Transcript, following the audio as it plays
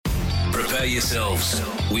prepare yourselves.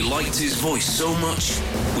 We liked his voice so much,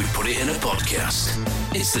 we put it in a podcast.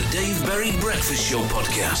 It's the Dave Berry Breakfast Show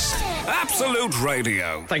podcast. Absolute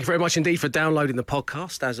Radio. Thank you very much indeed for downloading the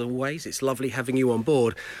podcast. As always, it's lovely having you on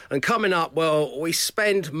board. And coming up, well, we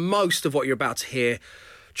spend most of what you're about to hear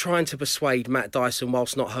trying to persuade Matt Dyson,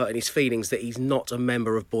 whilst not hurting his feelings, that he's not a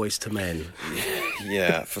member of Boys to Men.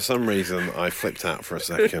 Yeah, for some reason I flipped out for a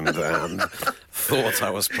second and thought I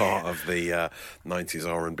was part of the 90s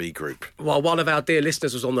R&B group. Well, one of our dear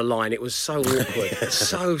listeners was on the line. It was so awkward.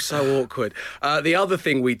 so awkward. The other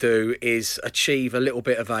thing we do is achieve a little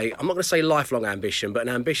bit of a, I'm not going to say lifelong ambition, but an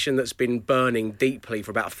ambition that's been burning deeply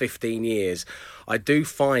for about 15 years. I do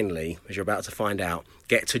finally, as you're about to find out,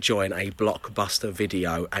 get to join a Blockbuster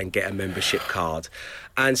video and get a membership card.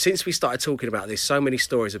 And since we started talking about this, so many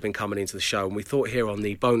stories have been coming into the show, and we thought here on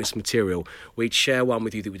the bonus material we'd share one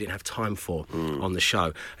with you that we didn't have time for on the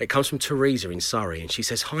show. It comes from Teresa in Surrey, and she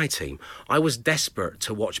says, "Hi team, I was desperate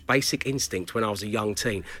to watch Basic Instinct when I was a young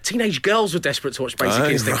teen." Teenage girls were desperate to watch Basic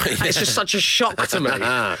Instinct. Right. It's just such a shock to me.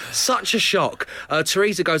 Such a shock.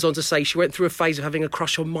 Teresa goes on to say she went through a phase of having a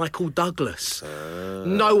crush on Michael Douglas.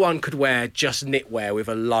 No one could wear just knitwear with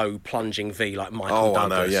a low plunging V like Michael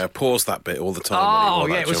Douglas. Oh, I know, yeah. Pause that bit all the time. Oh,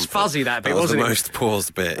 yeah, it was fuzzy, that bit, wasn't it? That was the most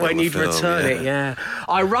paused bit. When you'd return it, yeah.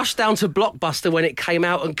 I rushed down to Blockbuster when it came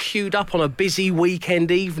out and queued up on a busy weekend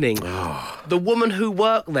evening. The woman who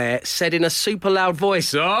worked there said in a super loud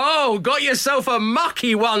voice, "Oh, got yourself a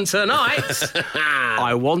mucky one tonight."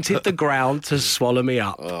 I wanted the ground to swallow me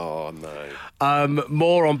up. Oh, no.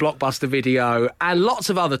 More on Blockbuster video and lots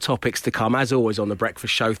of other topics to come, as always, on The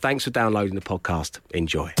Breakfast Show. Thanks for downloading the podcast.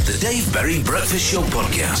 Enjoy. The Dave Berry Breakfast Show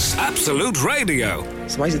podcast. Absolute Radio.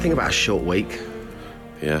 It's an amazing thing about a short week.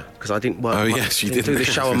 Yeah. Because I didn't work. Yes, you didn't do the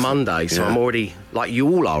show on Monday, so I'm already, like you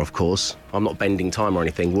all are, of course. I'm not bending time or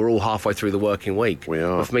anything. We're all halfway through the working week. We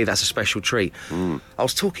are. But for me, that's a special treat. I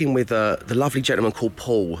was talking with the lovely gentleman called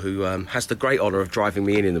Paul, who has the great honour of driving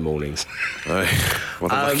me in the mornings. Oh,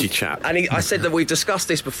 what a lucky chap. And I said that we've discussed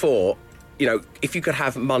this before. You know, if you could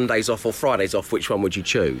have Mondays off or Fridays off, which one would you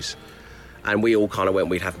choose? And we all kind of went,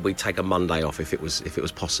 we'd take a Monday off if it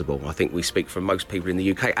was possible. I think we speak for most people in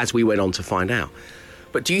the UK, as we went on to find out.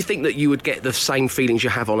 But do you think that you would get the same feelings you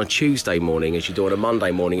have on a Tuesday morning as you do on a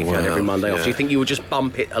Monday morning if you had every Monday off? Do you think you would just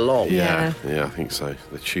bump it along? Yeah, I think so.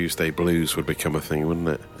 The Tuesday blues would become a thing, wouldn't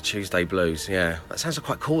it? The Tuesday blues, yeah. That sounds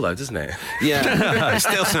quite cool, though, doesn't it? Yeah, it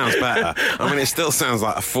still sounds better. I mean, it still sounds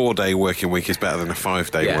like a 4-day working week is better than a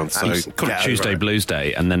 5-day one. So call it Tuesday Blues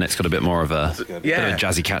Day, and then it's got a bit more of a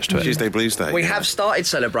jazzy catch to it. Tuesday Blues Day. We have started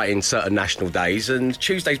celebrating certain national days, and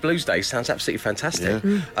Tuesday's Blues Day sounds absolutely fantastic.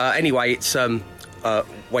 Yeah. Anyway, it's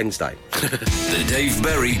Wednesday. The Dave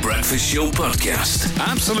Berry Breakfast Show podcast.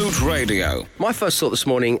 Absolute Radio. My first thought this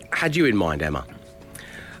morning had you in mind, Emma.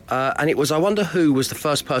 And it was, I wonder who was the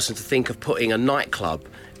first person to think of putting a nightclub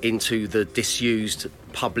into the disused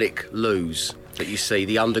public loos that you see,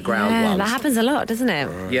 the underground ones. That happens a lot, doesn't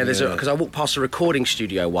it? Yeah, because I walked past a recording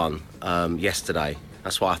studio one yesterday.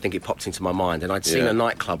 That's why I think it popped into my mind. And I'd seen a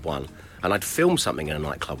nightclub one, and I'd filmed something in a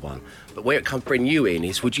nightclub one. But where it comes bring you in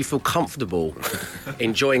is, would you feel comfortable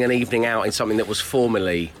enjoying an evening out in something that was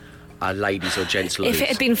formerly ladies or gents' loos? If it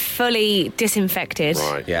had been fully disinfected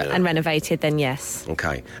and renovated, then yes.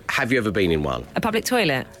 Okay. Have you ever been in one? A public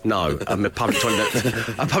toilet? No, a public toilet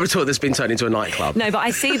that's been turned into a nightclub. No, but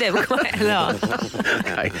I see them quite a lot.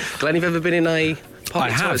 Okay. Glenn, have you ever been in a... I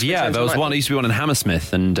have, yeah. There was one, used to be one in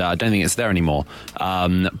Hammersmith, and I don't think it's there anymore.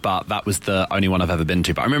 But that was the only one I've ever been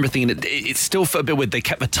to. But I remember thinking it still felt a bit weird. They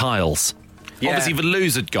kept the tiles. Yeah. Obviously, the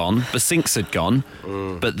loos had gone, the sinks had gone,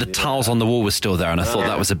 but the tiles on the wall were still there, and I thought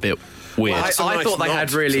that was a bit weird. Well, I thought they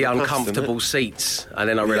had really uncomfortable seats, and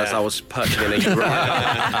then I realised I was perching in a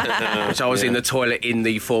right, which I was in the toilet in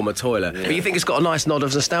the former toilet. But you think it's got a nice nod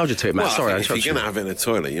of nostalgia to it, Matt? Well, sorry, if you're going to have it in a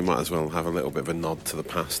toilet, you might as well have a little bit of a nod to the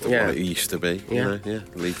past of what it used to be. Yeah.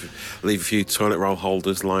 Leave a few toilet roll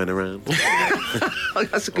holders lying around.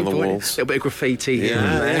 That's a good point. Walls. A little bit of graffiti here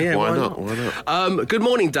and there. Yeah, why not? Good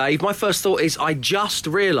morning, Dave. My first thought is I just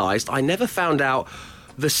realised I never found out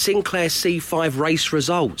the Sinclair C5 race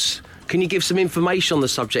results. Can you give some information on the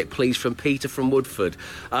subject, please, from Peter from Woodford?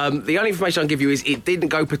 The only information I'll give you is it didn't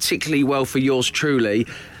go particularly well for yours truly.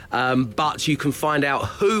 But you can find out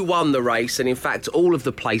who won the race and, in fact, all of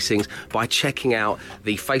the placings by checking out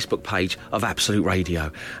the Facebook page of Absolute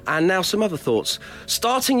Radio. And now some other thoughts.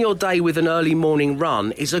 Starting your day with an early morning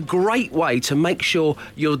run is a great way to make sure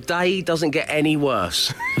your day doesn't get any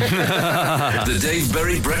worse. The Dave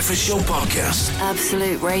Berry Breakfast Show Podcast.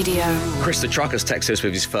 Absolute Radio. Chris the Trucker's texted us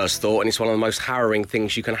with his first thought, and it's one of the most harrowing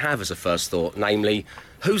things you can have as a first thought, namely,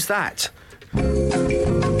 who's that?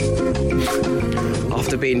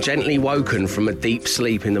 after being gently woken from a deep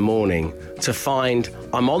sleep in the morning to find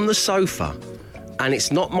I'm on the sofa and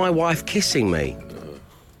it's not my wife kissing me,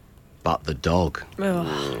 but the dog.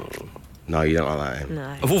 Oh. No, you don't like that.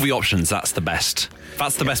 No. Of all the options, that's the best.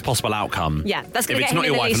 That's the best possible outcome. Yeah, that's going if to get it's him not in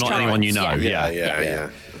your the wife and least not anyone you know. trouble. Yeah.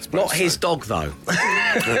 Not his dog, though.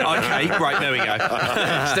 Okay, right, there we go.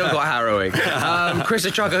 Still got harrowing. Chris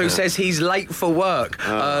the Trucker, who says he's late for work.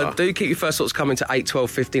 Do keep your first thoughts coming to 8,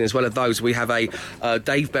 12, 15. As well as those, we have a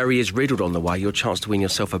Dave Berry is Riddled on the way. Your chance to win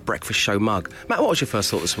yourself a breakfast show mug. Matt, what was your first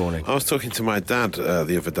thought this morning? I was talking to my dad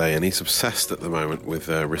the other day, and he's obsessed at the moment with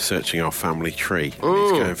researching our family tree. And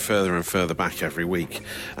he's going further and further back every week.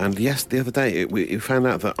 And yes, the other day we found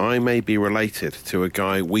out that I may be related to a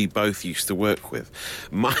guy we both used to work with.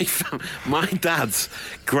 My dad's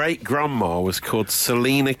great-grandma was called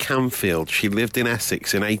Selina Camfield. She lived in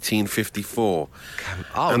Essex in 1854.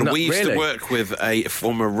 We used to work with a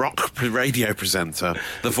former rock radio presenter,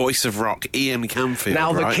 the voice of rock, Ian Camfield.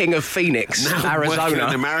 Now the King of Phoenix, now Arizona. Working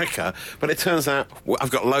in America. But it turns out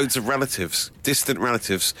I've got loads of relatives, distant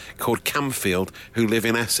relatives, called Camfield, who live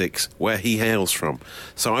in Essex, where he hails from.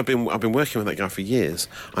 So I've been working with that guy for years.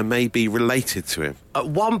 I may be related to him. At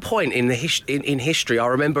one point in history, I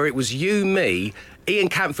remember it was you, me, Ian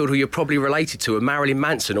Campfield, who you're probably related to, and Marilyn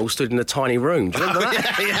Manson all stood in a tiny room. Do you remember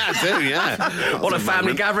that? Yeah, I do, yeah. What a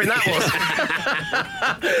family gathering that was.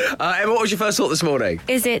 Emma, what was your first thought this morning?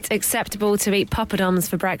 Is it acceptable to eat poppadoms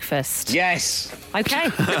for breakfast? Yes. Okay.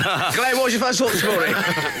 Glenn, what was your first thought this morning?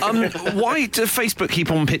 Why do Facebook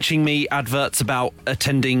keep on pitching me adverts about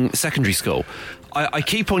attending secondary school? I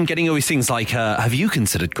keep on getting all these things like, have you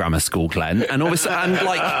considered grammar school, Glenn? And all this, and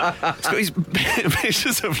like, it's got these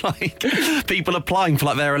pictures of like people applying for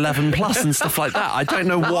like their 11 plus and stuff like that. I don't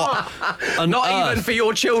know what. Not even for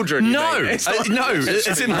your children. No, it's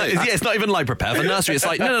not even like prepare for nursery. It's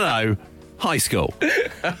like no. High school.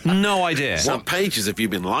 No idea. What pages have you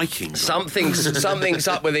been liking? Something's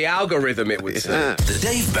up with the algorithm, it would say. The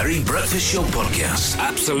Dave Berry Breakfast Show Podcast.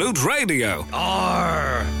 Absolute Radio.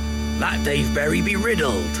 Arr, that Dave Berry be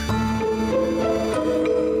riddled.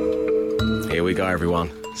 Here we go, everyone.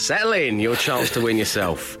 Settle in. Your chance to win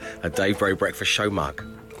yourself a Dave Berry Breakfast Show mug.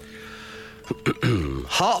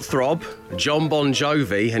 Heartthrob John Bon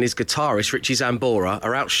Jovi and his guitarist Richie Zambora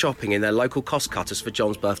are out shopping in their local cost cutters for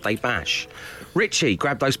John's birthday bash. Richie,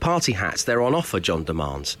 grab those party hats, they're on offer, John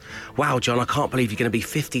demands. Wow, John, I can't believe you're going to be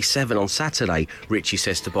 57 on Saturday, Richie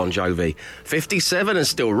says to Bon Jovi. 57 and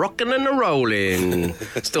still rocking and rolling.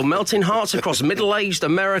 Still melting hearts across middle-aged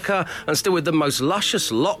America and still with the most luscious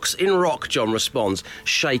locks in rock, John responds,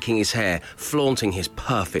 shaking his hair, flaunting his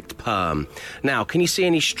perfect perm. Now, can you see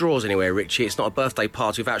any straws anywhere, Richie? It's not a birthday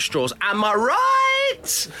party without straws. Am I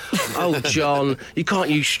right? Oh, John, you can't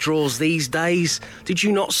use straws these days. Did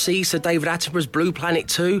you not see Sir David Attenborough's Blue Planet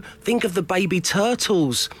 2? Think of the baby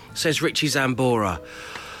turtles, says Richie Zambora.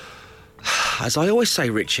 As I always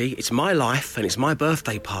say, Richie, it's my life and it's my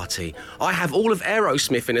birthday party. I have all of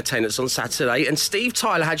Aerosmith in attendance on Saturday and Steve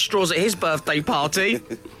Tyler had straws at his birthday party.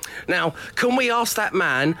 Now, can we ask that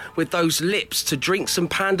man with those lips to drink some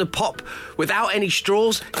Panda Pop without any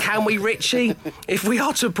straws? Can we, Richie? If we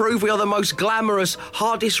are to prove we are the most glamorous,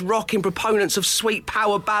 hardest rocking proponents of sweet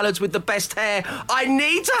power ballads with the best hair, I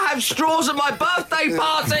need to have straws at my birthday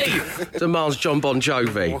party, demands John Bon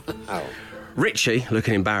Jovi. Wow. Richie,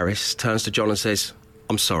 looking embarrassed, turns to John and says,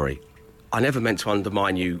 I'm sorry. I never meant to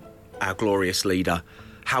undermine you, our glorious leader.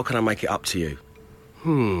 How can I make it up to you?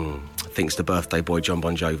 Thinks the birthday boy John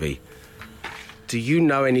Bon Jovi. Do you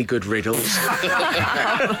know any good riddles?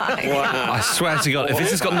 Wow. I swear to God, if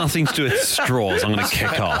this has got nothing to do with straws, I'm going to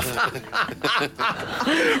kick off.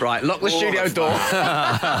 Right, lock the studio door.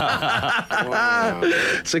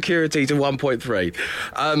 Security to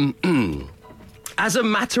 1.3. As a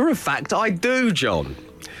matter of fact, I do, John.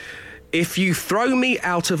 If you throw me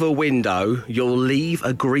out of a window, you'll leave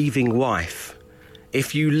a grieving wife.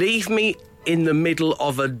 If you leave me in the middle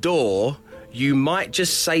of a door, you might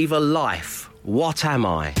just save a life. What am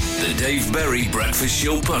I? The Dave Berry Breakfast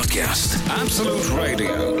Show Podcast. Absolute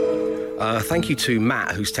Radio. Thank you to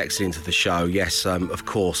Matt, who's texted into the show. Yes, of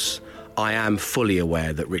course, I am fully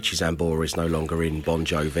aware that Richie Zambora is no longer in Bon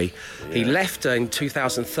Jovi. Yeah. He left in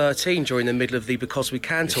 2013 during the middle of the Because We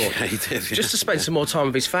Can tour. Yeah, he did, yeah. Just to spend some more time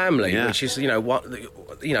with his family, which is,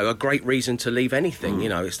 a great reason to leave anything.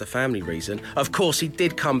 It's the family reason. Of course, he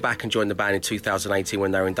did come back and join the band in 2018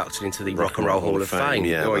 when they were inducted into the Rock and Roll Hall of Fame.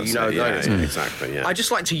 Yeah, exactly. Yeah. I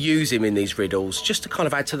just like to use him in these riddles just to kind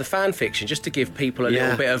of add to the fan fiction, just to give people a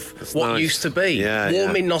little bit of what used to be.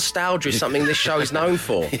 Warming nostalgia is something this show is known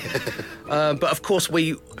for. But of course,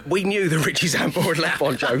 we knew that Richie Sambora had left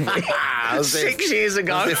Bon Jovi 6 years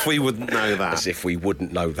ago. As if we wouldn't know that. As if we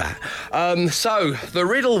wouldn't know that. So the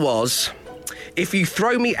riddle was: if you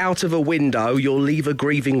throw me out of a window, you'll leave a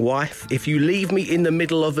grieving wife. If you leave me in the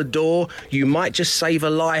middle of a door, you might just save a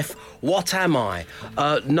life. What am I?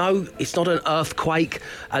 No, it's not an earthquake.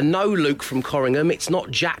 And no, Luke from Corringham, it's not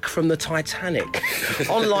Jack from the Titanic.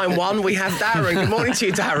 On line 1, we have Darren. Good morning to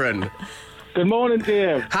you, Darren. Good morning,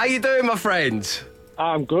 Dave. How you doing, my friend?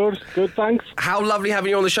 I'm good, thanks. How lovely having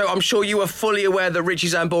you on the show. I'm sure you were fully aware that Richie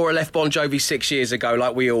Sambora left Bon Jovi 6 years ago,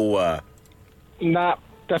 like we all were. Nah,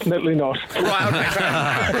 definitely not. Right,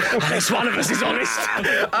 okay. At least one of us is honest.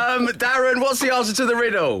 Darren, what's the answer to the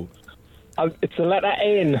riddle? It's the letter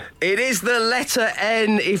N. It is the letter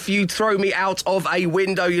N. If you throw me out of a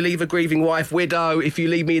window, you leave a grieving wife, widow. If you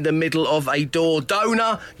leave me in the middle of a door,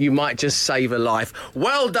 donor, you might just save a life.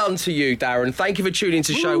 Well done to you, Darren. Thank you for tuning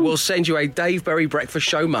into the show. We'll send you a Dave Berry Breakfast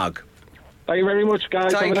Show mug. Thank you very much,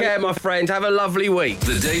 guys. Take care, my friend. Have a lovely week.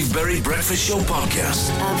 The Dave Berry Breakfast Show podcast.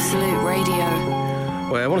 Absolute Radio.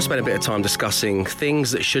 Well, I want to spend a bit of time discussing things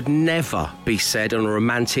that should never be said on a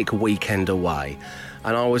romantic weekend away.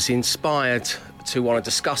 And I was inspired to want to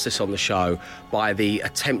discuss this on the show by the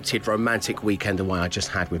attempted romantic weekend away I just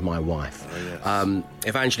had with my wife. Oh, yes.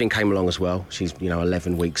 Evangeline came along as well. She's,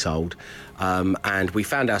 11 weeks old. And we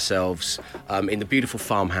found ourselves in the beautiful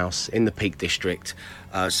farmhouse in the Peak District.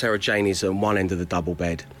 Sarah Jane is on one end of the double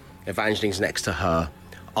bed. Evangeline's next to her.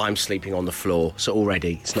 I'm sleeping on the floor. So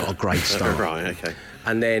already it's not a great start. Right, okay.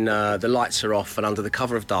 And then the lights are off, and under the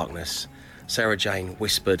cover of darkness, Sarah Jane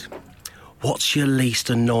whispered, "What's your least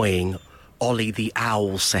annoying Ollie the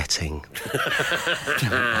Owl setting?"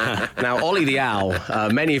 Now, Ollie the Owl,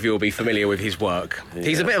 many of you will be familiar with his work. Yeah.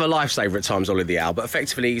 He's a bit of a lifesaver at times, Ollie the Owl, but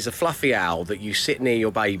effectively he's a fluffy owl that you sit near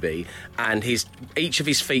your baby, and each of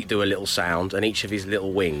his feet do a little sound, and each of his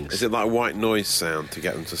little wings. Is it like white noise sound to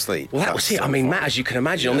get them to sleep? Well, that was it. I mean, Matt, as you can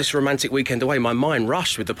imagine, on this romantic weekend away, my mind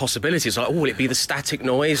rushed with the possibilities. Like, will it be the static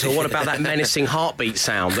noise, or what about that menacing heartbeat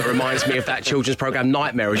sound that reminds me of that children's programme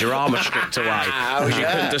Nightmare as your arm was stripped away, because you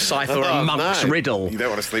couldn't decipher a monk's riddle. You don't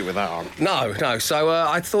want to sleep with that on. No. So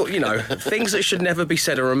I thought, things that should never be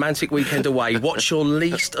said on a romantic weekend away. What's your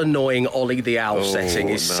least annoying Ollie the Owl setting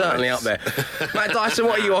is certainly up there. Matt Dyson,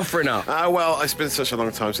 what are you offering up? Well, it's been such a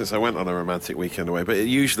long time since I went on a romantic weekend away, but it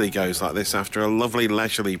usually goes like this. After a lovely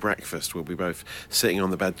leisurely breakfast, we'll be both sitting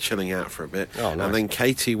on the bed chilling out for a bit. Oh, nice. And then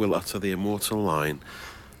Katie will utter the immortal line,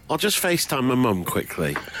 "I'll just FaceTime my mum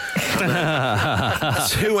quickly."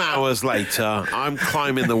 2 hours later, I'm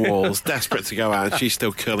climbing the walls, desperate to go out, and she's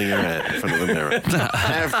still curling her hair in front of the mirror.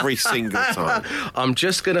 Every single time. I'm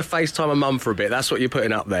just going to FaceTime my mum for a bit. That's what you're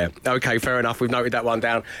putting up there. OK, fair enough. We've noted that one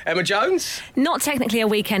down. Emma Jones? Not technically a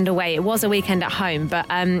weekend away. It was a weekend at home. But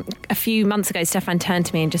a few months ago, Stefan turned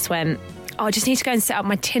to me and just went, "Oh, I just need to go and set up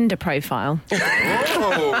my Tinder profile."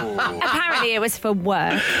 Oh. Apparently, it was for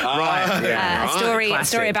work. Right. Yeah. A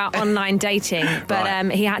story about online dating.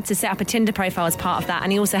 But he had to set up a Tinder profile as part of that,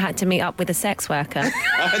 and he also had to meet up with a sex worker,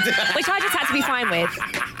 which I just had to be fine with.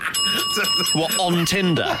 What, on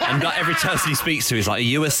Tinder? And like, every person he speaks to is like, are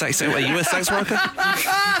you a sex worker?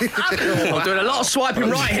 I'm doing a lot of swiping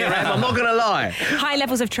right here, Em, I'm not going to lie. High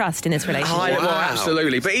levels of trust in this relationship. Well,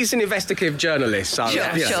 absolutely. But he's an investigative journalist, so sure.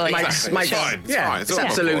 Makes fine. It's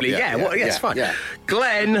absolutely, it's fine. Yeah.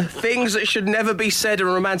 Glenn, things that should never be said on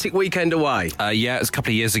a romantic weekend away. It was a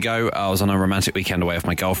couple of years ago. I was on a romantic weekend away with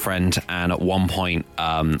my girlfriend, and at one point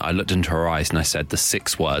I looked into her eyes and I said the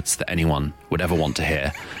 6 words that anyone would ever want to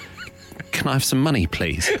hear. "Can I have some money,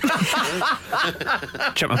 please?"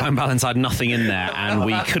 Checked my bank balance, I had nothing in there, and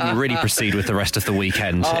we couldn't really proceed with the rest of the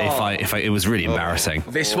weekend. It was really embarrassing.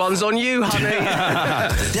 This one's on you, honey.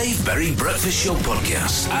 The Dave Berry Breakfast Show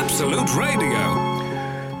podcast. Absolute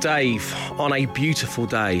Radio. Dave, on a beautiful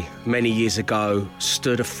day many years ago,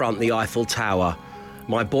 stood affront the Eiffel Tower.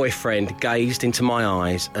 My boyfriend gazed into my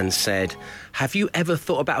eyes and said, "Have you ever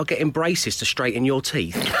thought about getting braces to straighten your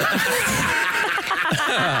teeth?"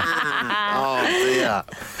 Oh, dear.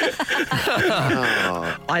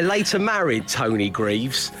 I later married Tony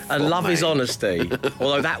Greaves and love his honesty,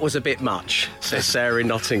 although that was a bit much, says Sarah in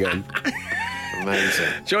Nottingham. Amazing.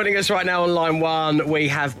 Joining us right now on line 1, we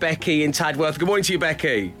have Becky in Tadworth. Good morning to you,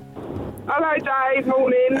 Becky. Hello, Dave.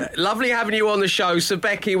 Morning. Lovely having you on the show. So,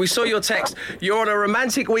 Becky, we saw your text. You're on a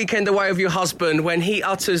romantic weekend away with your husband when he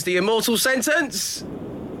utters the immortal sentence.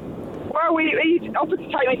 Well, he offered to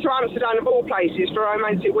take me to Amsterdam, of all places, for a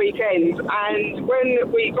romantic weekend. And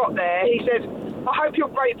when we got there, he said, I hope you're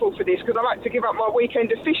grateful for this because I've had to give up my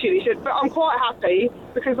weekend of fishing. He said, but I'm quite happy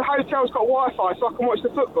because the hotel's got Wi-Fi so I can watch the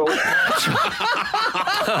football.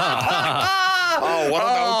 Oh, what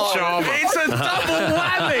about charmer? It's a double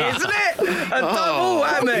whammy, isn't it? A double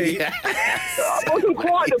whammy. Yeah. I wasn't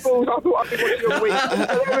quite the balls I thought I'd be watching all week.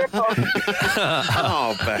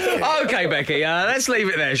 Oh, Becky. Okay, Becky, let's leave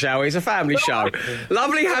it there, shall we? It's a family show.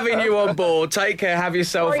 Lovely having you on board. Take care. Have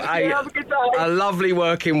yourself Have a good day. a lovely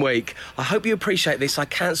working week. I hope you appreciate this. I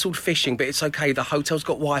cancelled fishing, but it's okay. The hotel's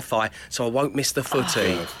got Wi-Fi, so I won't miss the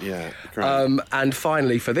footy. Yeah, great. And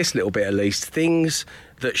finally, for this little bit at least, things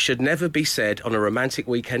that should never be said on a romantic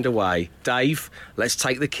weekend away. Dave, let's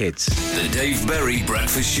take the kids. The Dave Berry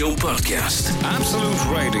Breakfast Show Podcast. Absolute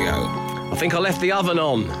Radio. I think I left the oven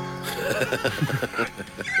on.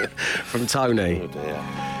 From Tony. Oh, dear.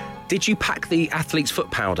 Did you pack the athlete's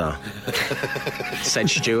foot powder? Said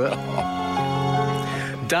Stuart.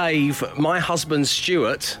 Dave, my husband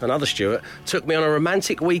Stuart, another Stuart, took me on a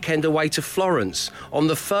romantic weekend away to Florence. On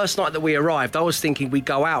the first night that we arrived, I was thinking we'd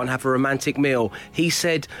go out and have a romantic meal. He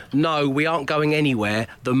said, no, we aren't going anywhere.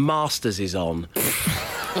 The Masters is on.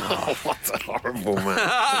 Oh, what a horrible man.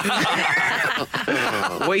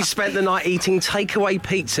 We spent the night eating takeaway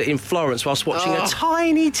pizza in Florence whilst watching a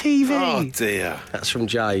tiny TV. Oh, dear. That's from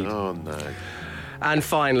Jade. Oh, no. And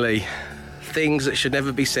finally, things that should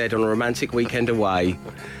never be said on a romantic weekend away.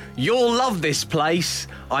 You'll love this place.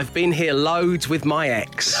 I've been here loads with my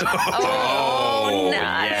ex. Oh, no.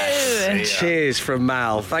 Yes. Cheers from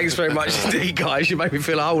Mal. Thanks very much indeed, guys. You made me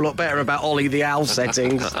feel a whole lot better about Ollie the Owl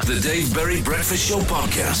settings. The Dave Berry Breakfast Show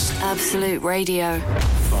Podcast. Absolute Radio.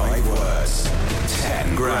 5 words,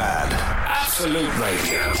 10 grand. Absolute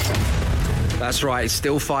Radio. That's right, it's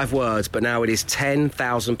still 5 words, but now it is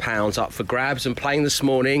 £10,000 up for grabs. And playing this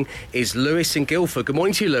morning is Lewis in Guildford. Good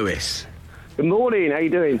morning to you, Lewis. Good morning, how you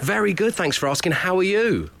doing? Very good, thanks for asking. How are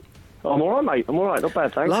you? I'm all right, mate. I'm all right, not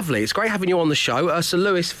bad, thanks. Lovely. It's great having you on the show. So,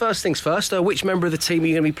 Lewis, first things first, which member of the team are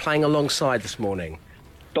you going to be playing alongside this morning?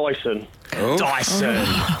 Dyson. Oh. Dyson.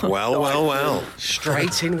 Well.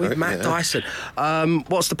 Straight in with Matt Dyson.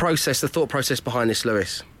 What's the thought process behind this,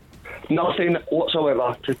 Lewis? Nothing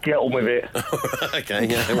whatsoever. Just get on with it. Okay,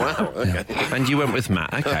 yeah, wow. Okay. And you went with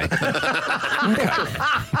Matt, okay.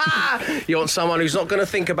 You want someone who's not going to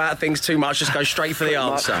think about things too much, just go straight for the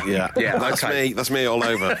answer. Yeah, that's okay. me. That's me all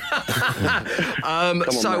over.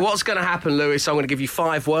 What's going to happen, Lewis? I'm going to give you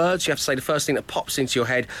 5 words. You have to say the first thing that pops into your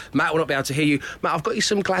head. Matt will not be able to hear you. Matt, I've got you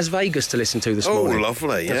some Glas Vegas to listen to this morning. Oh,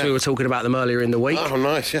 lovely, yeah. As we were talking about them earlier in the week. Oh,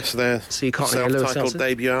 nice, yes, they're So you can't hear Lewis self-titled answer?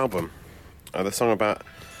 debut album. The song about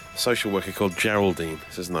a social worker called Geraldine.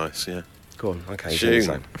 This is nice, yeah. Go on, okay.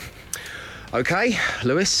 Tune. Okay,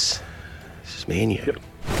 Lewis, this is me and you. Yep.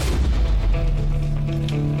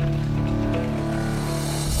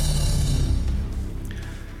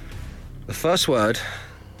 The first word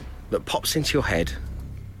that pops into your head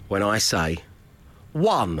when I say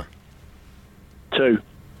 1. 2.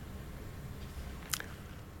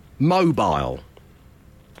 Mobile.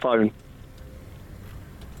 Phone.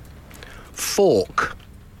 Fork.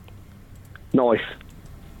 Knife.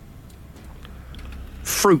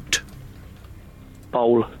 Fruit.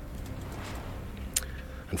 Bowl.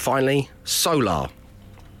 And finally, solar.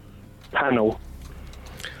 Panel.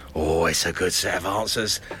 Oh, it's a good set of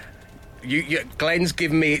answers. Glenn's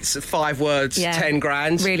given me it's 5 words, Yeah. 10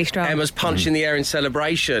 grand. Really strong. Emma's punching the air in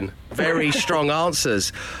celebration. Very strong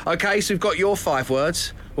answers. Okay, so we've got your 5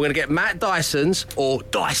 words. We're going to get Matt Dyson's, or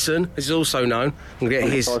Dyson, as he's also known. We're going to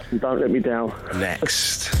get his Dyson, don't let me down.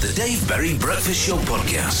 next. The Dave Berry Breakfast Show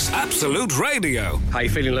Podcast. Absolute Radio. How you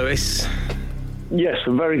feeling, Lewis? Yes,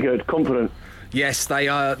 I'm very good. Confident. Yes,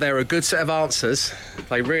 they're a good set of answers.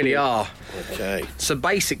 They really are. Okay. So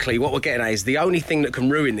basically, what we're getting at is the only thing that can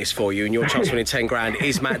ruin this for you and your chance of winning 10 grand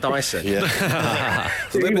is Matt Dyson. Yeah.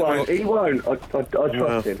 He won't. I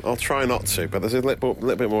trust him. I'll try not to, but there's a little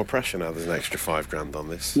bit more pressure now. There's an extra 5 grand on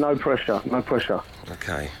this. No pressure.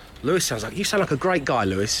 Okay. Lewis you sound like a great guy,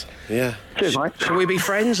 Lewis. Yeah. Cheers, mate. Shall we be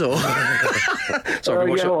friends, or?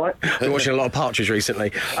 Sorry, yeah, all right. been watching a lot of Partridge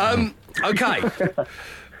recently. Okay.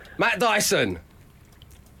 Matt Dyson,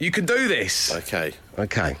 you can do this. Okay.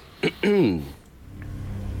 Okay.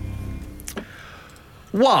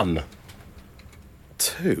 1.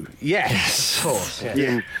 2. Yes. Of course. Yeah.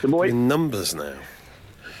 Yeah. The boy. In numbers now.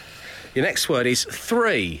 Your next word is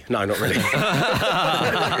 3. No, not really.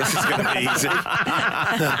 This is going to be easy.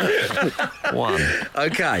 1.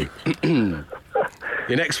 Okay.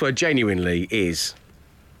 Your next word genuinely is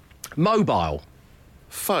mobile.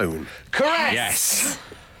 Phone. Correct. Yes.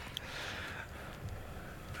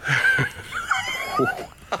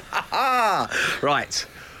 Right.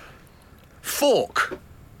 Fork.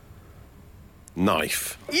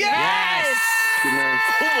 Knife. Yes!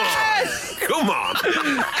 Come on.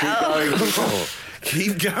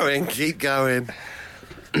 Keep going. Keep going.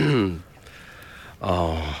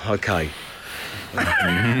 Oh, okay.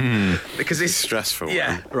 Because it's stressful.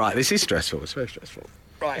 Yeah, right. This is stressful. It's very stressful.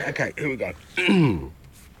 Right. Okay. Here we go.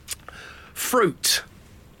 Fruit.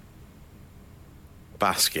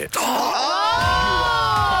 Basket.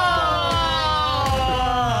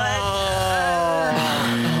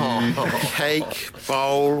 Cake,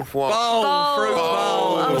 bowl, what? Bowl, fruit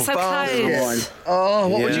bowl. Oh, so close. Oh,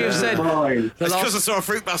 what would you have said? Fine. It's because I saw a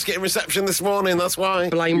fruit basket in reception this morning, that's why.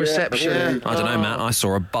 Blame reception. Yeah. I don't know, Matt. I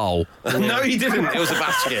saw a bowl. No, you didn't. It was a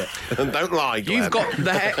basket. And don't lie, Glenn.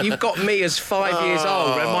 You've got me as 5 years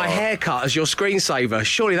old and my haircut as your screensaver.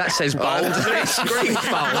 Surely that says bowl, doesn't it? Screen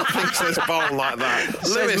bowl. Nothing says bowl like that.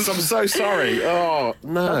 Lewis, I'm so sorry. Oh,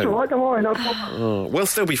 no. That's all right, don't worry. No problem. Oh, we'll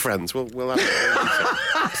still be friends. We'll have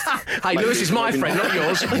Hey, Lewis is my friend, not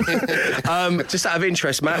yours. Just out of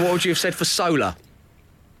interest, Matt, what would you have said for solar?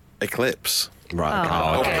 Eclipse. Right,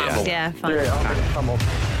 Oh, okay. okay. Yeah, fine. Yeah, come on.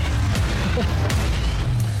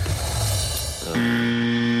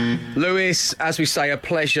 Lewis, as we say, a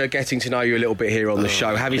pleasure getting to know you a little bit here on the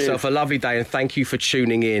show. Have yourself a lovely day and thank you for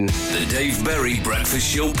tuning in. The Dave Berry Breakfast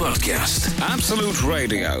Show Podcast. Absolute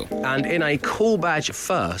Radio. And in a Cool Badge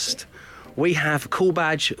first, we have Cool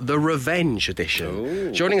Badge the Revenge Edition.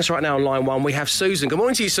 Ooh. Joining us right now on line one, we have Susan. Good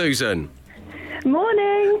morning to you, Susan.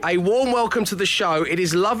 Morning. A warm welcome to the show. It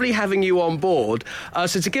is lovely having you on board.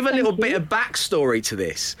 So to give a little bit of backstory to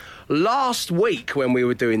this, last week when we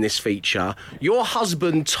were doing this feature, your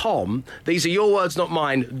husband, Tom, these are your words, not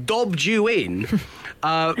mine, dobbed you in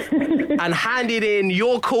and handed in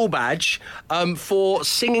your Cool Badge for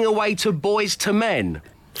singing away to Boys to Men.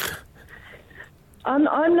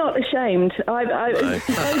 I'm not ashamed. Both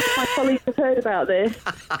my colleagues have heard about this,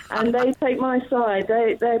 and they take my side.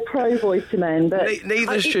 They're pro Boys to Men, but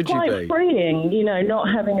neither should you be. It's quite freeing, not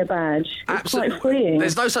having a badge. It's quite freeing.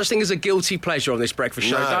 There's no such thing as a guilty pleasure on this breakfast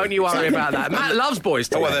show. No. Don't you worry about that. Matt loves Boys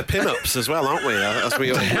to Men. Well, they're pin-ups as well, aren't we? As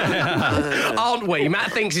we aren't we?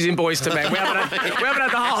 Matt thinks he's in Boys to Men. We haven't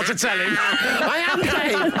had the heart to tell him. I am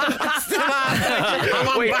Dave. I'm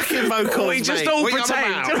on backing vocals. We just all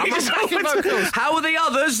pretend. How are the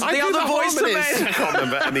others? The other Boys to Men. I can't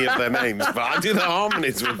remember any of their names, but I do the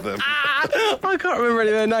harmonies with them. I can't remember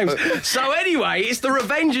any of their names. So anyway, it's the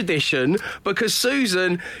Revenge Edition because,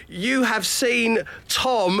 Susan, you have seen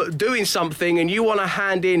Tom doing something and you want to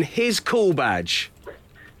hand in his Cool Badge.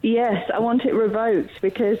 Yes, I want it revoked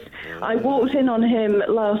because I walked in on him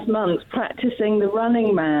last month practising the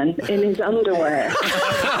Running Man in his underwear.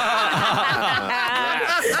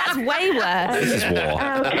 That's way worse. This is war.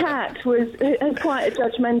 Our cat has quite a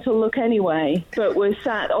judgmental look anyway, but was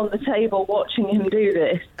sat on the table watching him do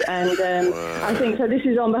this. And I think so. This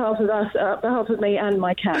is on behalf of us, behalf of me and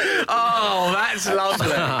my cat. Oh, that's lovely.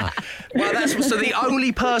 Well, so the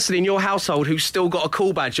only person in your household who's still got a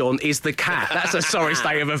Cool Badge on is the cat. That's a sorry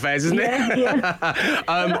state of affairs, isn't it? Yeah.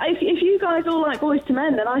 If you guys all like Boys to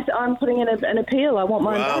Men, then I'm putting in an appeal. I want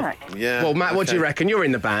mine back. Yeah. Well, Matt, what do you reckon? You're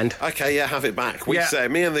in the band. Okay, yeah, have it back. We say,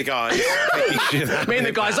 me and the guys. Me and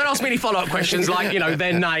the guys. Don't ask me any follow-up questions like,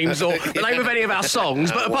 their names or the name of any of our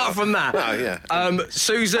songs. But apart from that,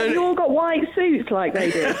 Susan. Have you all got white suits like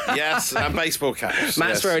they do? Yes, and baseball caps.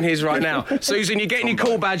 Matt's wearing his right now. Susan, you're getting your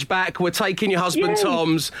Cool Badge back. We're taking your husband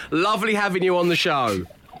Tom's. Lovely having you on the show.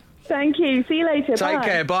 Thank you. See you later. Take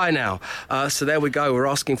care. Bye now. So there we go. We're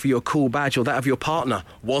asking for your Cool Badge or that of your partner.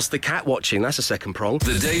 Was the cat watching? That's a second prong.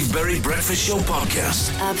 The Dave Berry Breakfast Show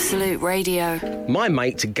Podcast. Absolute Radio. My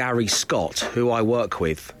mate Gary Scott, who I work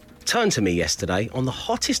with, turned to me yesterday on the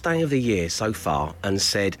hottest day of the year so far and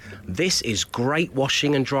said, "This is great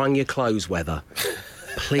washing and drying your clothes weather.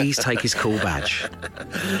 Please take his Cool Badge."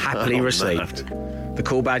 Happily received. The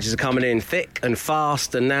Cool Badges are coming in thick and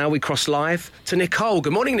fast, and now we cross live to Nicole.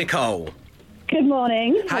 Good morning, Nicole. Good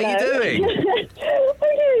morning. How are you doing? I'm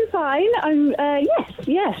doing fine.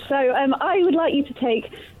 Yes. So I would like you to take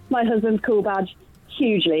my husband's Cool Badge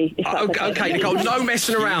hugely. If that's okay, Nicole, no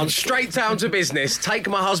messing around. Straight down to business. Take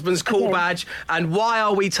my husband's Cool Badge. And why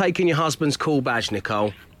are we taking your husband's Cool Badge,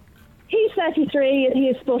 Nicole? He's 33 and he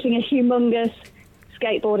is sporting a humongous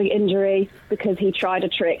skateboarding injury because he tried a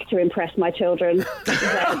trick to impress my children. They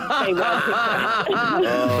weren't impressed.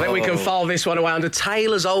 I think we can file this one away under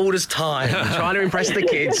tale as old as time, trying to impress the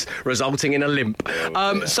kids, resulting in a limp.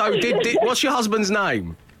 So, what's your husband's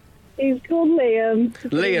name? He's called Liam.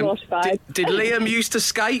 Liam. Did Liam used to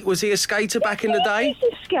skate? Was he a skater back in the day? He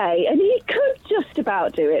used to skate, and he could just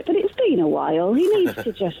about do it, but it's been a while. He needs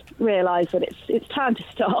to just realise that it's time to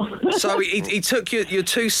stop. So he took your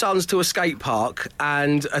two sons to a skate park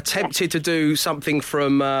and attempted to do something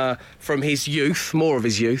from his youth, more of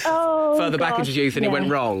his youth, further back into his youth, and he went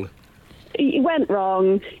wrong. He went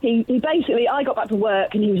wrong. He basically, I got back to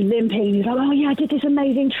work and he was limping. He was like, "Oh yeah, I did this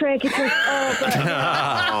amazing trick." It was,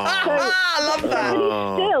 I love that.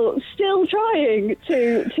 But he's still trying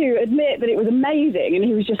to admit that it was amazing, and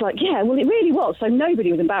he was just like, "Yeah, well, it really was." So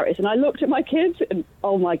nobody was embarrassed, and I looked at my kids, and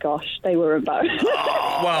oh my gosh, they were embarrassed.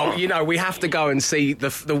 Well, we have to go and see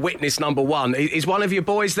the witness number one. Is one of your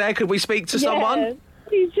boys there? Could we speak to someone?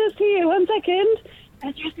 He's just here. 1 second.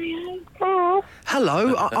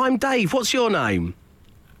 Hello, I'm Dave. What's your name?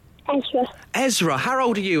 Ezra. Ezra. How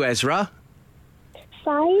old are you, Ezra?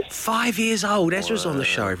 5. 5 years old. Ezra's on the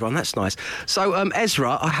show, everyone. That's nice. So,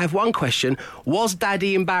 Ezra, I have one question. Was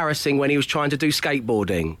Daddy embarrassing when he was trying to do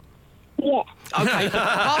skateboarding? Yeah. Okay.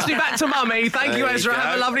 Pass me back to Mummy. Thank you, Ezra.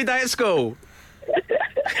 Have a lovely day at school.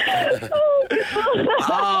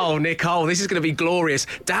 Oh, Nicole, this is going to be glorious.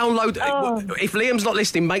 Download. If Liam's not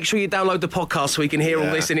listening, make sure you download the podcast so he can hear all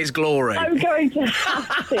this in its glory. I'm going to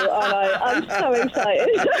have to, aren't I? I'm so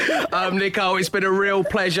excited. Nicole, it's been a real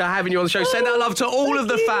pleasure having you on the show. Send our love to all of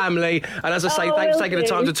the family. And as I say, thanks for taking the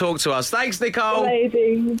time to talk to us. Thanks, Nicole.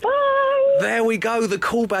 Amazing. Bye. There we go. The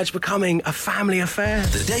cool badge becoming a family affair.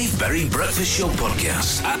 The Dave Berry Breakfast Show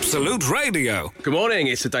Podcast. Absolute Radio. Good morning.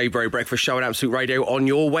 It's the Dave Berry Breakfast Show on Absolute Radio on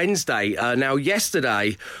your Wednesday. Now,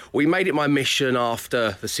 yesterday, we made it my mission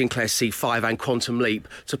after the Sinclair C5 and Quantum Leap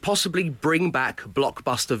to possibly bring back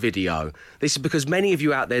Blockbuster Video. This is because many of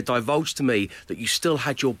you out there divulged to me that you still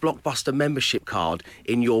had your Blockbuster membership card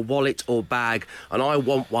in your wallet or bag, and I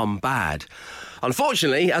want one bad.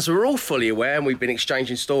 Unfortunately, as we're all fully aware and we've been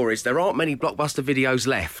exchanging stories, there aren't many Blockbuster videos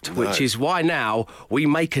left, which is why now we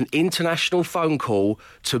make an international phone call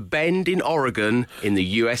to Bend in Oregon in the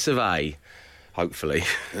US of A. Hopefully.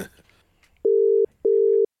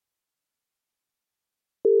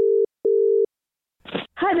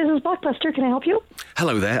 Hi, this is Blockbuster. Can I help you?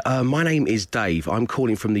 Hello there. My name is Dave. I'm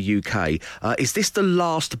calling from the UK. Is this the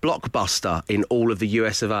last Blockbuster in all of the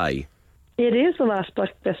US of A? It is the last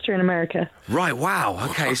Blockbuster in America. Right, wow.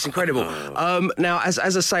 Okay, it's incredible. Now, as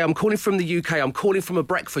I say, I'm calling from the UK. I'm calling from a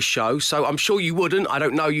breakfast show, so I'm sure you wouldn't. I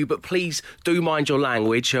don't know you, but please do mind your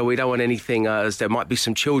language. We don't want anything, as there might be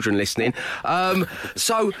some children listening.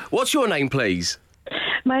 So, what's your name, please?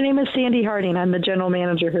 My name is Sandi Harding. I'm the general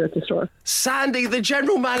manager here at the store. Sandi, the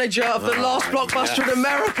general manager of the last Blockbuster in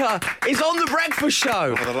America, is on the breakfast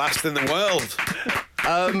show. Well, the last in the world.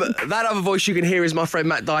 That other voice you can hear is my friend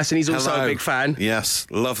Matt Dyson. He's also a big fan. Yes,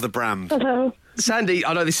 love the brand. Hello. Sandi,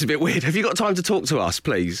 I know this is a bit weird. Have you got time to talk to us,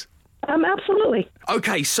 please? Absolutely.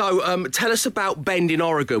 Okay, so tell us about Bend in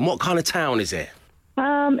Oregon. What kind of town is it?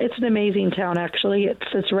 It's an amazing town, actually.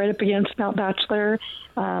 It's right up against Mount Bachelor.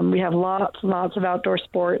 We have lots and lots of outdoor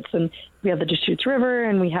sports, and we have the Deschutes River,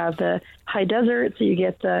 and we have the high desert, so you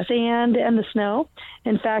get the sand and the snow.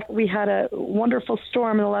 In fact, we had a wonderful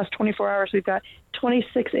storm in the last 24 hours. We've got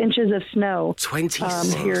 26 inches of snow.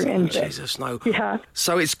 26 here in inches of snow. Yeah.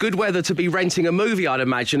 So it's good weather to be renting a movie, I'd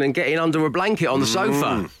imagine, and getting under a blanket on the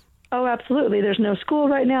sofa. Oh, absolutely. There's no school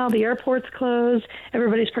right now. The airport's closed.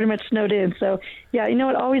 Everybody's pretty much snowed in. So, yeah, you know,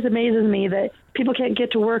 it always amazes me that people can't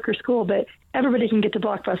get to work or school, but everybody can get to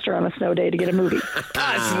Blockbuster on a snow day to get a movie.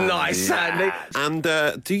 That's nice, Sandi. And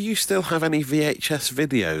do you still have any VHS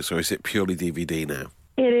videos, or is it purely DVD now?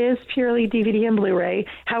 It is purely DVD and Blu-ray.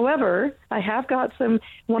 However, I have got some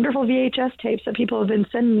wonderful VHS tapes that people have been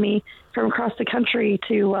sending me from across the country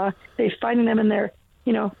to, they're finding them in their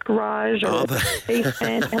garage or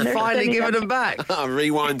basement, and they're finally giving them back.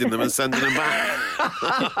 Rewinding them and sending them back.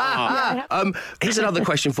 Here's another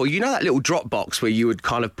question for you. You know that little drop box where you would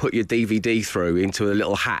kind of put your DVD through into a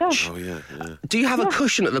little hatch? Oh, yeah. Do you have a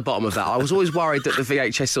cushion at the bottom of that? I was always worried that the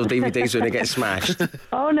VHS or DVDs were going to get smashed.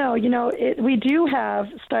 Oh, no. We do have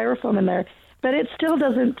styrofoam in there, but it still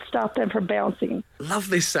doesn't stop them from bouncing.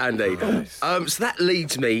 Love this, Sandi. Nice. So that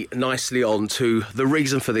leads me nicely on to the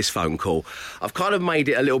reason for this phone call. I've kind of made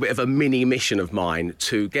it a little bit of a mini mission of mine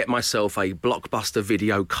to get myself a Blockbuster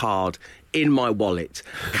Video card in my wallet.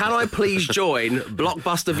 Can I please join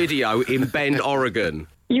Blockbuster Video in Bend, Oregon?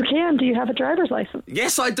 You can. Do you have a driver's license?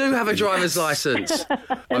 Yes, I do have a driver's license.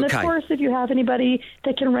 And of course, if you have anybody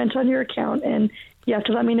that can rent on your account, and you have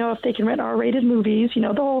to let me know if they can rent R-rated movies,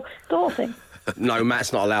 the whole thing. No,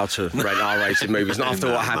 Matt's not allowed to rent R-rated movies, not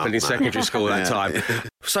after what happened in secondary school that time.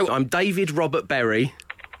 So I'm David Robert Berry.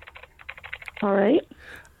 All right.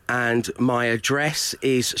 And my address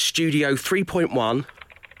is Studio 3.1.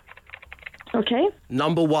 Okay.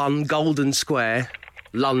 Number 1, Golden Square,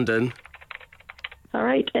 London. All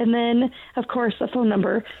right. And then, of course, the phone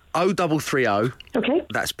number. 0330. Okay.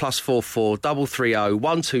 That's +44 330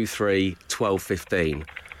 123 1215.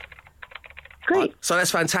 Great. So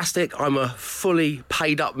that's fantastic. I'm a fully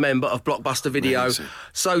paid-up member of Blockbuster Video. Amazing.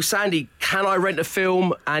 So, Sandy, can I rent a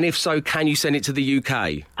film? And if so, can you send it to the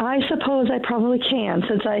UK? I suppose I probably can,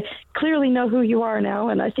 since I clearly know who you are now,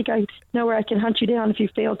 and I think I know where I can hunt you down if you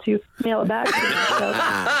fail to mail it back to me. So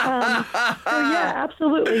yeah,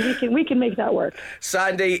 absolutely, we can make that work.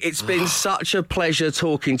 Sandy, it's been such a pleasure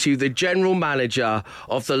talking to you, the general manager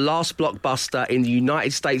of the last Blockbuster in the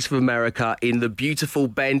United States of America in the beautiful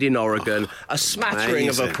Bend in Oregon. A smattering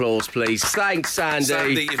amazing. of applause, please. Thanks, Sandy.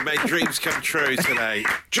 Sandy, you've made dreams come true today.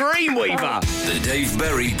 Dreamweaver. The Dave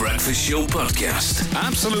Berry Breakfast Show Podcast.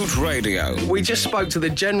 Absolute Radio. We just spoke to the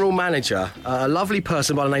general manager, a lovely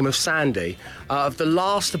person by the name of Sandi, of the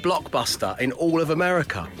last Blockbuster in all of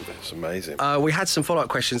America. That's amazing. We had some follow-up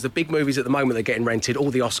questions. The big movies at the moment are getting rented,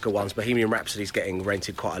 all the Oscar ones. Bohemian Rhapsody's getting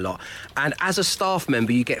rented quite a lot. And as a staff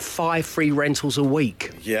member, you get 5 free rentals a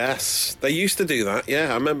week. Yes, they used to do that.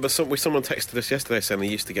 Yeah, I remember someone texted us yesterday saying they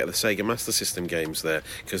used to get the Sega Master System games there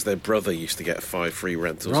because their brother used to get 5 free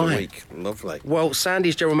rentals a week. Lovely. Well,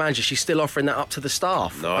 Sandy's general manager, she's still offering that up to the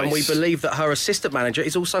staff. Nice. And we believe that her assistant manager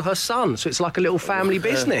is also her son. So it's like a little family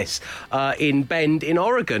business in Bend in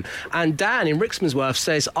Oregon. And Dan in Rixmansworth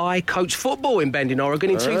says, I coached football in Bend in Oregon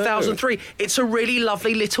in 2003. It's a really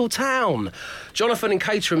lovely little town. Jonathan in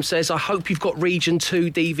Caterham says, I hope you've got Region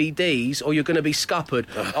 2 DVDs or you're going to be scuppered.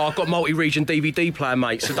 Oh, I've got multi-region DVD player,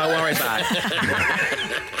 mate, so don't worry about it.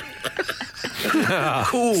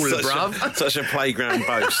 Cool, bruv. Such a playground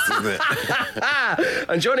boast, isn't it?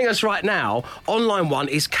 And joining us right now, online one,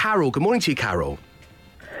 is Carol. Good morning to you, Carol.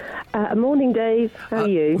 Morning, Dave. How are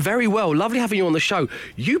you? Very well. Lovely having you on the show.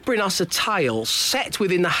 You bring us a tale set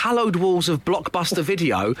within the hallowed walls of Blockbuster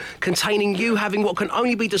Video, containing you having what can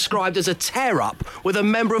only be described as a tear-up with a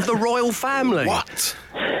member of the royal family. What?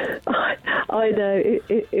 I know.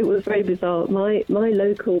 It was very bizarre. My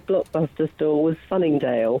local Blockbuster store was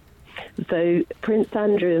Sunningdale. So Prince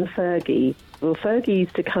Andrew and Fergie, well, Fergie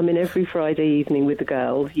used to come in every Friday evening with the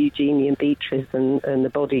girls, Eugenie and Beatrice and the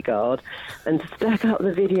bodyguard, and stack up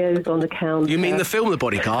the videos on the counter. You mean the film The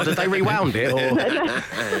Bodyguard? Have they rewound it? Or?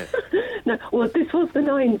 No, well, this was the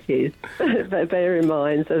 90s, bear in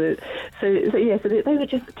mind. So they were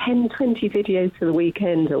just 10, 20 videos for the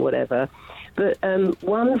weekend or whatever. But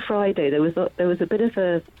one Friday there was a bit of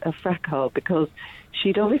a fracas because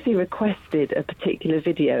she'd obviously requested a particular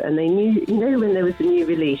video, and they knew, when there was a new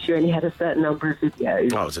release, you only had a certain number of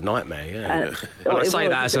videos. Oh, it was a nightmare, yeah. And I say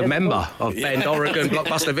that as a member of Bend, Oregon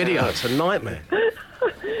Blockbuster Video. It's a nightmare.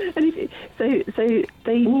 And so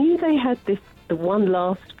they knew they had the one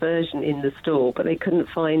last version in the store, but they couldn't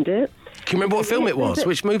find it. Can you remember what film it was?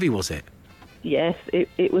 Which movie was it? Yes,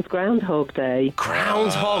 it was Groundhog Day.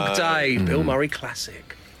 Groundhog Day, Bill Murray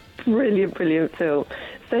classic. Brilliant film.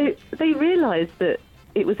 So they realised that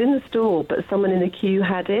it was in the store, but someone in the queue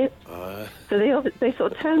had it. So they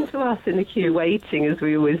sort of turned to us in the queue, waiting, as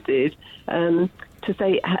we always did, to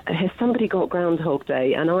say, has somebody got Groundhog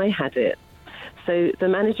Day? And I had it. So the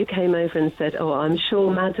manager came over and said, oh, I'm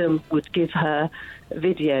sure Madam would give her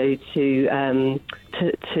video to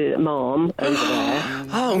Mom over there.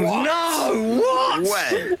 Oh, no! What?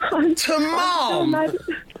 When? To Mom?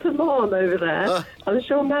 To Mom over there. I'm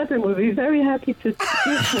sure Madam would be very happy to give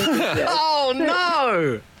her video. Oh,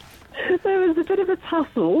 no! There was a bit of a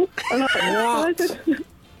tussle. What?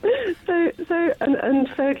 And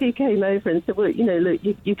Fergie came over and said, well, look,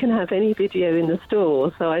 you can have any video in the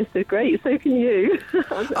store. So I said, great, so can you.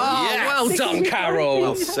 Well done, Carol.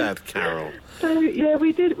 Well said, Carol. So, yeah,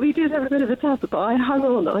 we did have a bit of a tussle, but I hung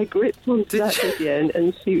on, I gripped onto that video,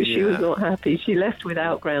 and she was not happy. She left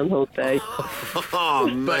without Groundhog Day.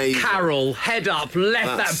 But Carol, head up,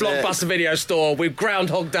 left that Blockbuster Video store with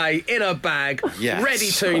Groundhog Day in her bag,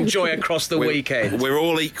 ready to enjoy across the weekend. We're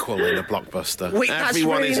all equal in a Blockbuster. That's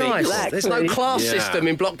Everyone really is nice. equal. There's no class system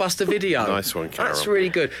in Blockbuster Video. Nice one, Carol. That's really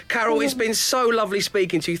good. Carol, it's been so lovely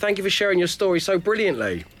speaking to you. Thank you for sharing your story so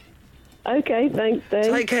brilliantly. Okay, thanks,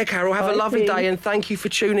 Dave. Take care, Carol. Have a lovely day, and thank you for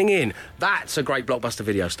tuning in. That's a great Blockbuster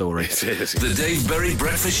Video story. It is. The Dave Berry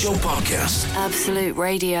Breakfast Show Podcast. Absolute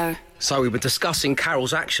Radio. So we were discussing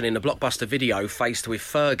Carol's action in the Blockbuster Video faced with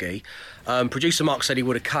Fergie. Producer Mark said he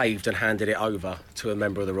would have caved and handed it over to a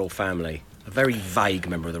member of the royal family. A very vague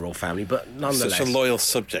member of the royal family, but nonetheless. Such a loyal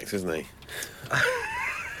subject, isn't he?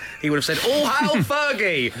 he would have said, "All hail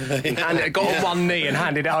Fergie!" and it got on one knee and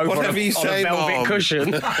handed it over Whatever you on say, a velvet Mom.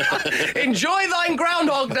 cushion. Enjoy thine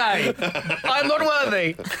Groundhog Day. I'm not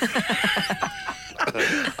worthy.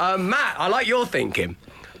 Matt, I like your thinking.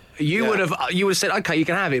 You would have said, okay, you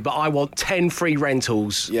can have it, but I want 10 free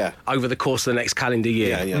rentals over the course of the next calendar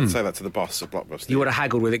year. Yeah. Say that to the boss of Blockbuster. You would have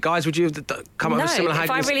haggled with it. Guys, would you have come up with similar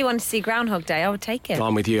haggling? If I really wanted to see Groundhog Day, I would take it.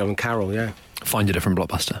 I'm with you, I'm Carol, yeah. Find a different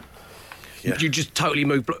Blockbuster. Yeah. You just totally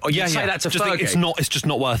move... you say that to Fergie? It's just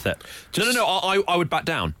not worth it. No, I would back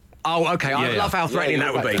down. Oh, okay. I love how threatening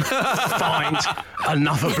that would be. Find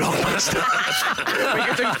another Blockbuster. We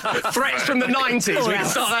could do threats from the 90s. We can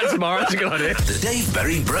start that tomorrow. That's a good idea. The Dave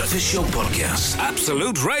Berry Breakfast Show Podcast.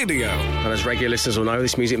 Absolute Radio. And as regular listeners will know,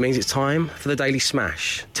 this music means it's time for the Daily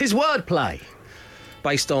Smash. 'Tis wordplay.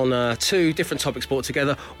 Based on two different topics brought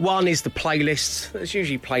together. One is the playlist. There's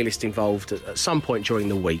usually a playlist involved at some point during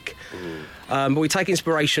the week. But we take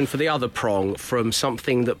inspiration for the other prong from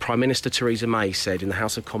something that Prime Minister Theresa May said in the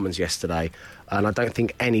House of Commons yesterday. And I don't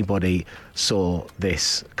think anybody saw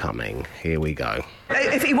this coming. Here we go.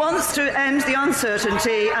 If he wants to end the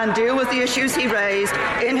uncertainty and deal with the issues he raised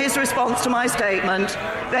in his response to my statement,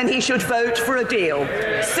 then he should vote for a deal.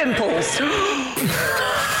 Simples.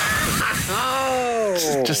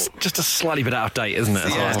 Just a slightly bit out of date, isn't it?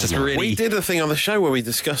 It's just really... We did a thing on the show where we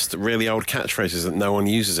discussed really old catchphrases that no one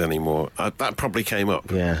uses anymore. That probably came up.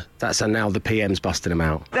 Yeah, that's now the PM's busting them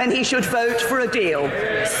out. Then he should vote for a deal.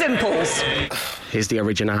 Simples. Here's the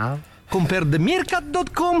original.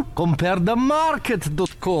 Comparethemeerkat.com,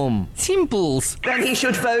 comparethemarket.com. Simples. Then he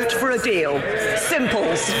should vote for a deal.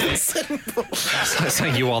 Simples. It's like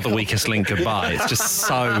saying you are the weakest link goodbye. It's just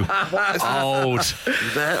so old.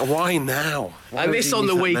 Why now? Why And this on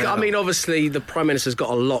the week, I mean, obviously, the Prime Minister's got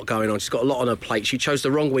a lot going on. She's got a lot on her plate. She chose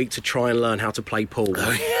the wrong week to try and learn how to play pool.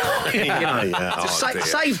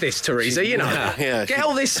 Save this, Theresa, you know. Get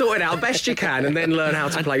all this sorted out best you can and then learn how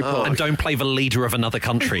to play pool. And don't play the leader of another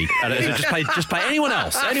country. Just play anyone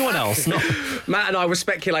else. Matt and I were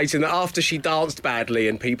speculating that after she danced badly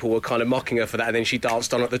and people were kind of mocking her for that, and then she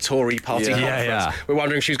danced on at the Tory party conference, we're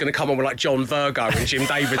wondering if she was going to come on with like John Virgo and Jim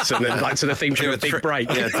Davidson and like to the theme tune of Big Break.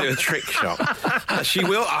 Yeah, do a trick shot. She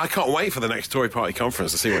will. I can't wait for the next Tory party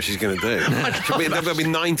conference to see what she's going to do. There'll be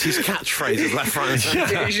 90s catchphrases left, right and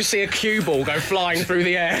centre. You just see a cue ball go flying through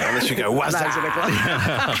the air. And then she go, what's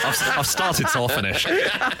that? I've started, so I'll finish.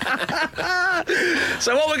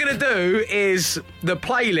 So what we're going to do is the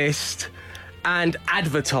playlist and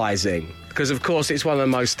advertising. Because, of course, it's one of the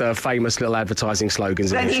most famous little advertising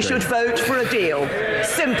slogans in history. Then he should vote for a deal.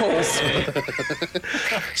 Simples.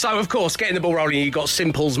 So, of course, getting the ball rolling, you've got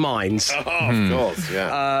Simple's Minds. Of course,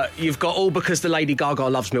 yeah. You've got All Because the Lady Gaga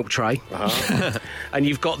Loves Milk Tray. And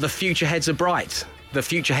you've got The Future Heads Are Bright. The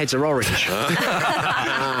future heads are orange.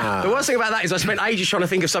 The worst thing about that is I spent ages trying to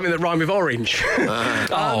think of something that rhymed with orange.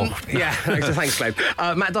 Yeah, thanks, Glenn.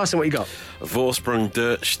 Matt Dyson, what you got? Vorsprung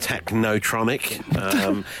durch Technotronic.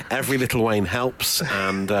 Every little Wayne helps,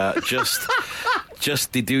 and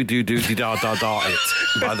just the do da it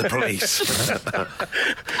by the police.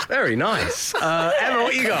 Very nice. Emma,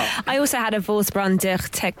 what you got? I also had a Vorsprung durch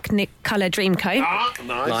Technicolor Dreamcoat.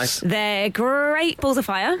 Nice. They're great balls of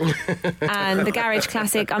fire. And the garage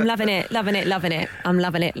classic, I'm loving it. I'm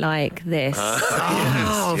loving it like this.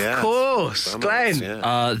 Of course. Glenn.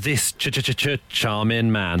 This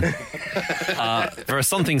charming man. There are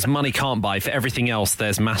some things money can't buy. For everything else,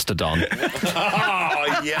 there's Mastodon.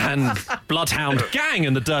 And Bloodhound Gang,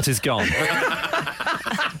 and the dirt is gone.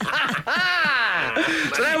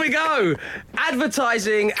 So there we go.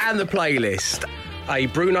 Advertising and the playlist. A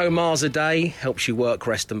Bruno Mars a day helps you work,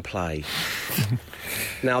 rest and play.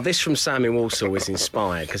 Now, this from Sam in Walsall is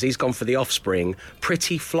inspired because he's gone for The Offspring,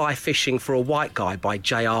 Pretty Fly Fishing for a White Guy by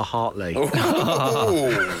J.R. Hartley.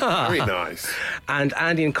 Very nice. And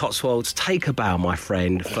Andy in Cotswolds, Take a Bow, my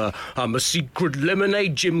friend, for I'm a secret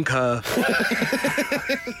lemonade Jim Kerr.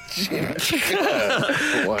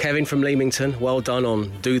 Kevin from Leamington, well done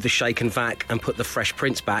on Do the Shake and Vac and Put the Fresh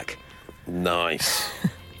Prince back. Nice.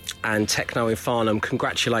 And Techno in Farnham,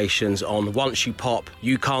 congratulations on Once You Pop,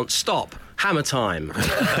 You Can't Stop. Hammer time.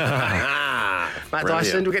 Matt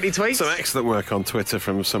Dyson, do we get any tweets? Some excellent work on Twitter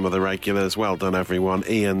from some of the regulars. Well done, everyone.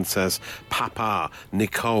 Ian says, Papa,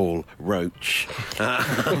 Nicole, Roach.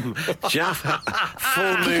 Jaffa,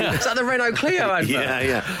 Full Moon. Is that the Renault Clio advert?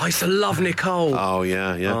 Yeah. I used to love Nicole. Oh,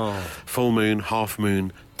 yeah. Oh. Full Moon, Half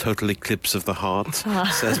Moon, total eclipse of the heart,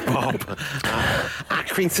 says Bob.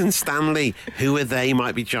 Accrington Stanley, who are they?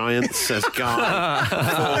 Might be giants, says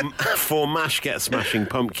Guy. For MASH Get Smashing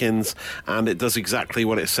Pumpkins, and it does exactly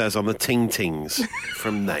what it says on the ting-tings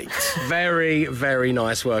from Nate. Very, very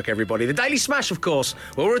nice work, everybody. The Daily Smash, of course,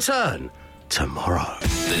 will return tomorrow.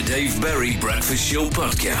 The Dave Berry Breakfast Show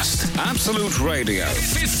Podcast. Absolute Radio.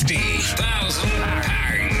 50,000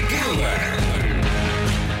 Gilbert.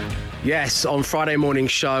 Yes, on Friday morning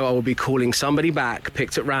show, I will be calling somebody back,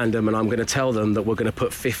 picked at random, and I'm going to tell them that we're going to put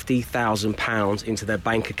 £50,000 into their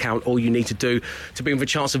bank account. All you need to do to be with a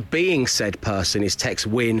chance of being said person is text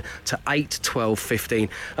WIN to 81215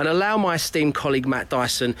 and allow my esteemed colleague Matt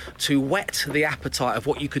Dyson to whet the appetite of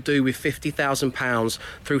what you could do with £50,000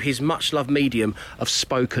 through his much-loved medium of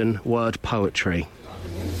spoken word poetry.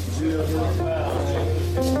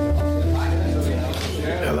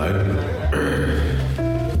 Hello.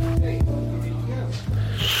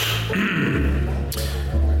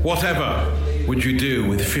 Whatever would you do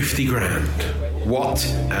with 50 grand?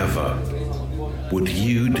 Whatever would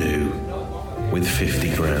you do with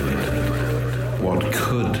 50 grand? What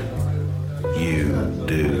could you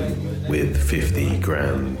do with 50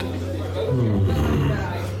 grand?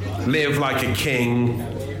 Live like a king,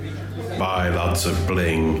 buy lots of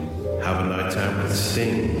bling, have a night out with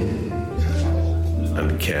Sting,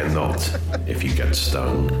 and care not if you get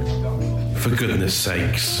stung. For goodness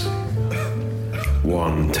sakes,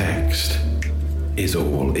 one text is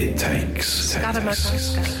all it takes.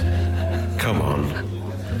 Come on,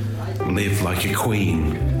 live like a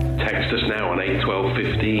queen. Text us now on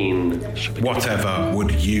 81215. Whatever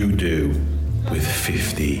would you do with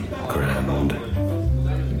 50 grand?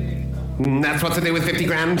 That's what to do with 50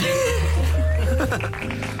 grand.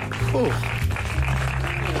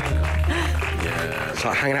 It's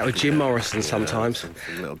like hanging out with Jim Morrison sometimes. A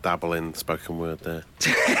little dabble in spoken word there.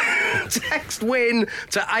 Text WIN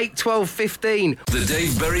to 81215. The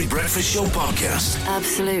Dave Berry Breakfast Show Podcast.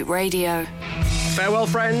 Absolute Radio. Farewell,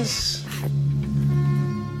 friends.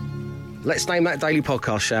 Let's name that daily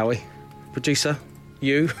podcast, shall we? Producer,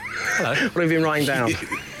 you. Hello. What have you been writing down?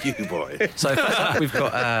 You boy. So first up, we've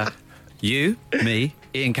got you, me,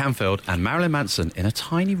 Ian Canfield, and Marilyn Manson in a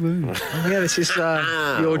tiny room. Oh, yeah, this is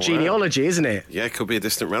your genealogy, isn't it? Yeah, it could be a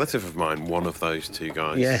distant relative of mine, one of those two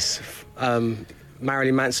guys. Yes.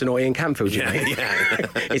 Marilyn Manson or Ian Canfield, you mean? Yeah.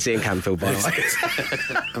 It's Ian Canfield, by the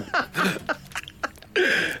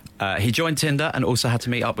way. He joined Tinder and also had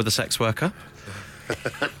to meet up with a sex worker.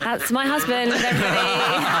 That's my husband,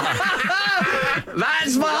 everybody.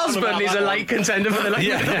 That's my husband. He's a late contender for the late.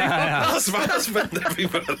 That's my husband,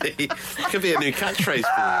 everybody. Could be a new catchphrase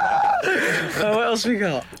for you. What else we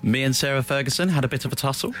got? Me and Sarah Ferguson had a bit of a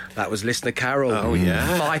tussle. That was listener Carol. Oh,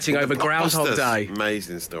 yeah. Fighting over Groundhog Day.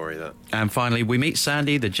 Amazing story, that. And finally, we meet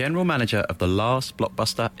Sandi, the general manager of the last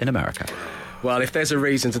Blockbuster in America. Well, if there's a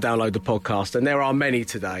reason to download the podcast, and there are many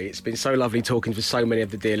today, it's been so lovely talking to so many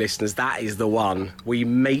of the dear listeners, that is the one. We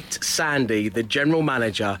meet Sandi, the general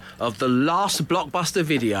manager of the last Blockbuster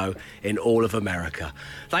video in all of America.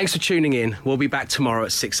 Thanks for tuning in. We'll be back tomorrow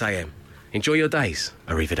at 6 a.m. Enjoy your days.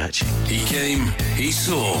 Arrivederci. He came, he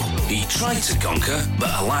saw, he tried to conquer,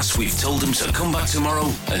 but alas, we've told him to come back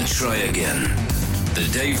tomorrow and try again. The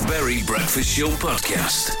Dave Berry Breakfast Show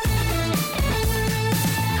Podcast.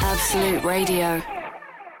 Absolute Radio.